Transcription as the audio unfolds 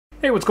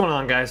Hey, what's going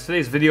on, guys?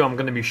 Today's video I'm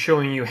going to be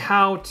showing you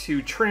how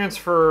to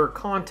transfer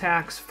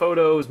contacts,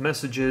 photos,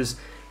 messages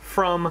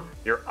from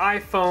your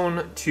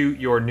iPhone to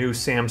your new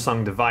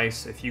Samsung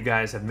device. If you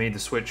guys have made the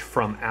switch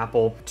from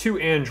Apple to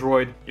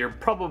Android, you're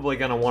probably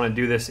going to want to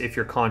do this if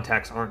your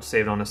contacts aren't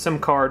saved on a SIM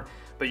card,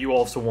 but you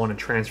also want to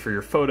transfer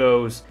your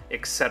photos,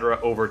 etc.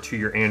 over to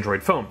your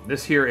Android phone.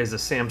 This here is a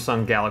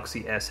Samsung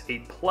Galaxy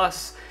S8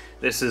 Plus.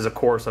 This is, of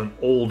course, an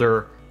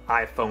older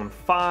iPhone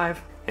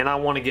 5. And I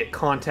want to get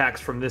contacts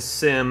from this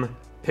SIM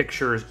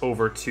pictures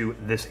over to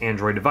this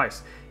Android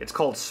device. It's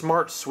called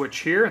Smart Switch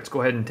here. Let's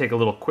go ahead and take a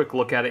little quick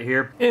look at it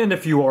here. And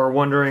if you are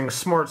wondering,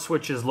 Smart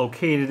Switch is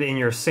located in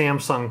your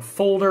Samsung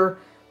folder.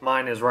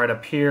 Mine is right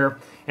up here,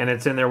 and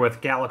it's in there with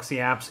Galaxy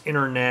Apps,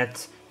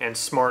 Internet, and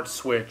Smart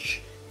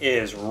Switch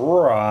is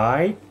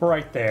right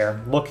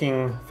there,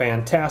 looking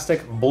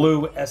fantastic.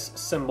 Blue S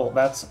symbol,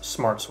 that's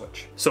Smart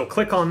Switch. So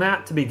click on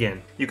that to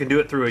begin. You can do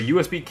it through a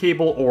USB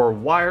cable or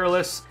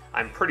wireless.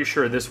 I'm pretty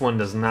sure this one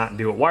does not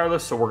do it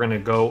wireless, so we're gonna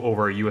go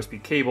over a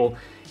USB cable.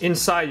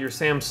 Inside your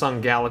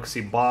Samsung Galaxy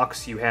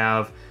box, you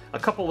have a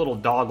couple little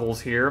doggles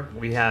here.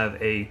 We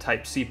have a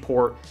Type-C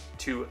port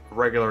to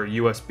regular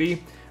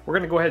USB. We're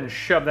gonna go ahead and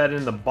shove that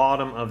in the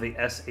bottom of the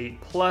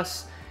S8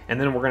 Plus, and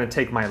then we're gonna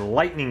take my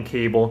lightning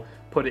cable,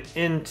 put it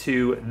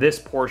into this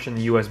portion,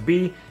 the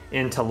USB,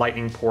 into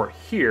lightning port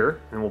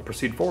here, and we'll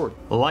proceed forward.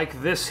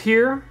 Like this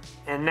here,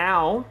 and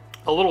now,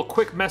 a little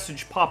quick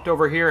message popped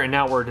over here, and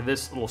now we're to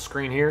this little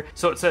screen here.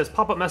 So it says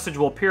pop-up message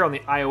will appear on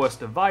the iOS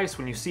device.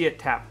 When you see it,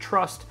 tap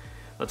trust.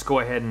 Let's go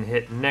ahead and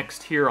hit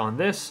next here on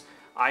this.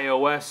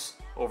 iOS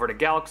over to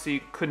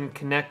Galaxy, couldn't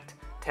connect,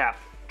 tap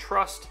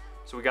trust.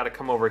 So we got to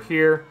come over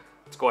here.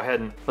 Let's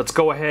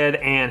go ahead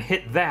and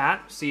hit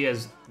that. See,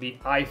 as the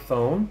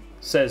iPhone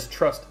says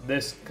trust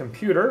this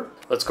computer.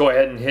 Let's go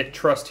ahead and hit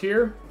trust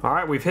here. All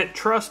right, we've hit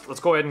trust. Let's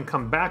go ahead and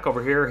come back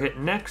over here, hit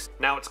next.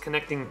 Now it's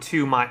connecting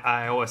to my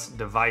iOS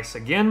device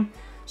again.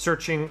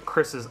 Searching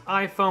Chris's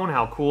iPhone,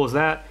 how cool is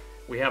that?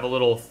 We have a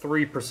little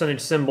 3%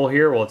 symbol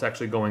here. Well, it's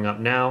actually going up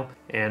now,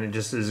 and it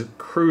just is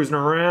cruising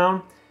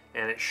around,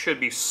 and it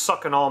should be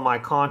sucking all my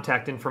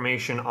contact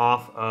information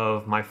off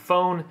of my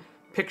phone,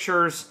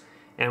 pictures,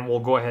 and we'll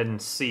go ahead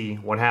and see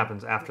what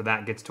happens after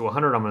that gets to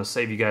 100. I'm gonna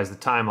save you guys the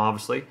time,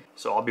 obviously,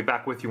 so I'll be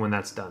back with you when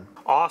that's done.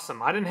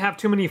 Awesome, I didn't have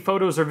too many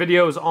photos or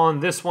videos on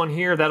this one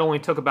here. That only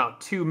took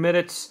about 2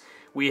 minutes.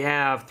 We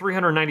have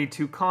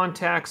 392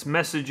 contacts,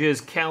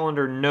 messages,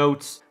 calendar,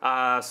 notes,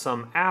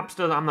 some apps.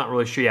 I'm not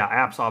really sure. Yeah,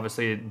 apps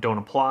obviously don't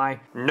apply.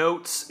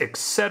 Notes,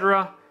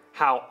 etc.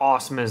 How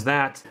awesome is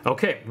that?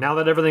 Okay, now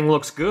that everything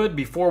looks good,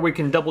 before we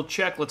can double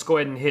check, let's go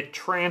ahead and hit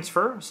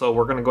transfer. So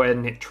we're gonna go ahead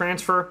and hit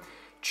transfer.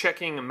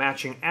 Checking and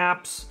matching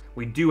apps.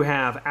 We do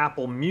have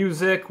Apple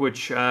Music,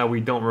 which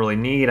we don't really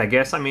need, I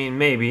guess. I mean,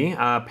 maybe.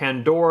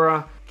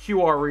 Pandora,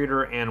 QR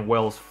reader, and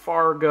Wells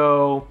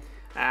Fargo.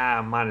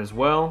 Might as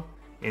well.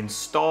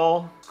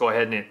 Install. Let's go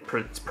ahead and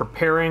it's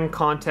preparing.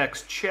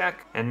 Contacts,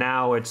 check. And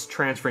now it's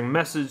transferring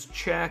message,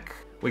 check.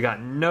 We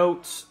got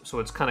notes, so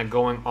it's kind of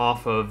going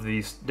off of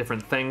these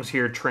different things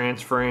here,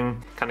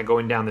 transferring, kind of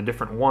going down the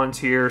different ones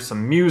here.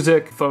 Some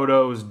music,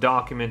 photos,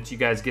 documents. You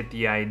guys get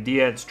the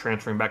idea. It's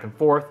transferring back and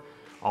forth.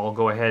 I'll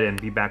go ahead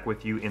and be back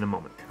with you in a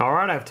moment. All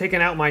right, I've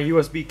taken out my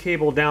USB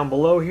cable down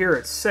below here.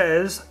 It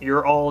says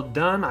you're all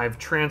done. I've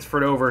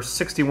transferred over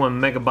 61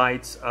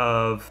 megabytes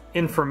of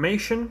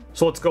information.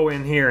 So let's go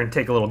in here and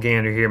take a little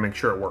gander here, make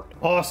sure it worked.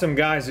 Awesome,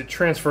 guys. It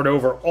transferred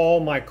over all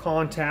my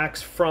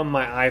contacts from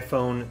my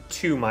iPhone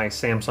to my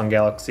Samsung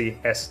Galaxy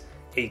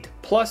S8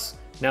 Plus.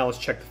 Now let's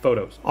check the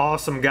photos.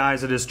 Awesome,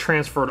 guys. It has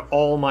transferred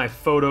all my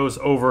photos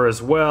over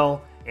as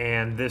well,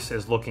 and this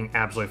is looking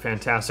absolutely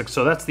fantastic.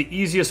 So that's the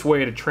easiest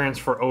way to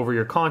transfer over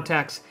your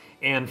contacts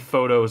and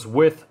photos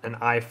with an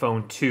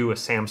iPhone to a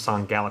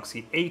Samsung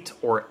Galaxy 8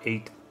 or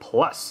 8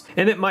 Plus.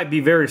 And it might be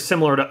very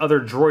similar to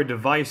other Droid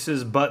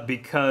devices, but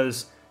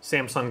because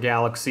Samsung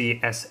Galaxy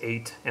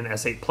S8 and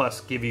S8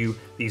 Plus give you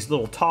these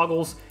little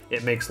toggles,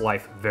 it makes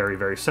life very,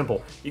 very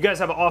simple. You guys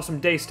have an awesome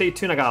day. Stay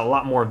tuned. I got a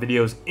lot more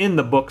videos in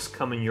the books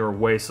coming your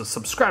way, so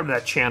subscribe to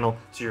that channel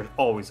so you're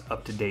always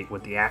up to date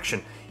with the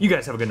action. You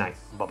guys have a good night.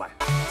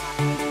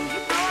 Bye-bye.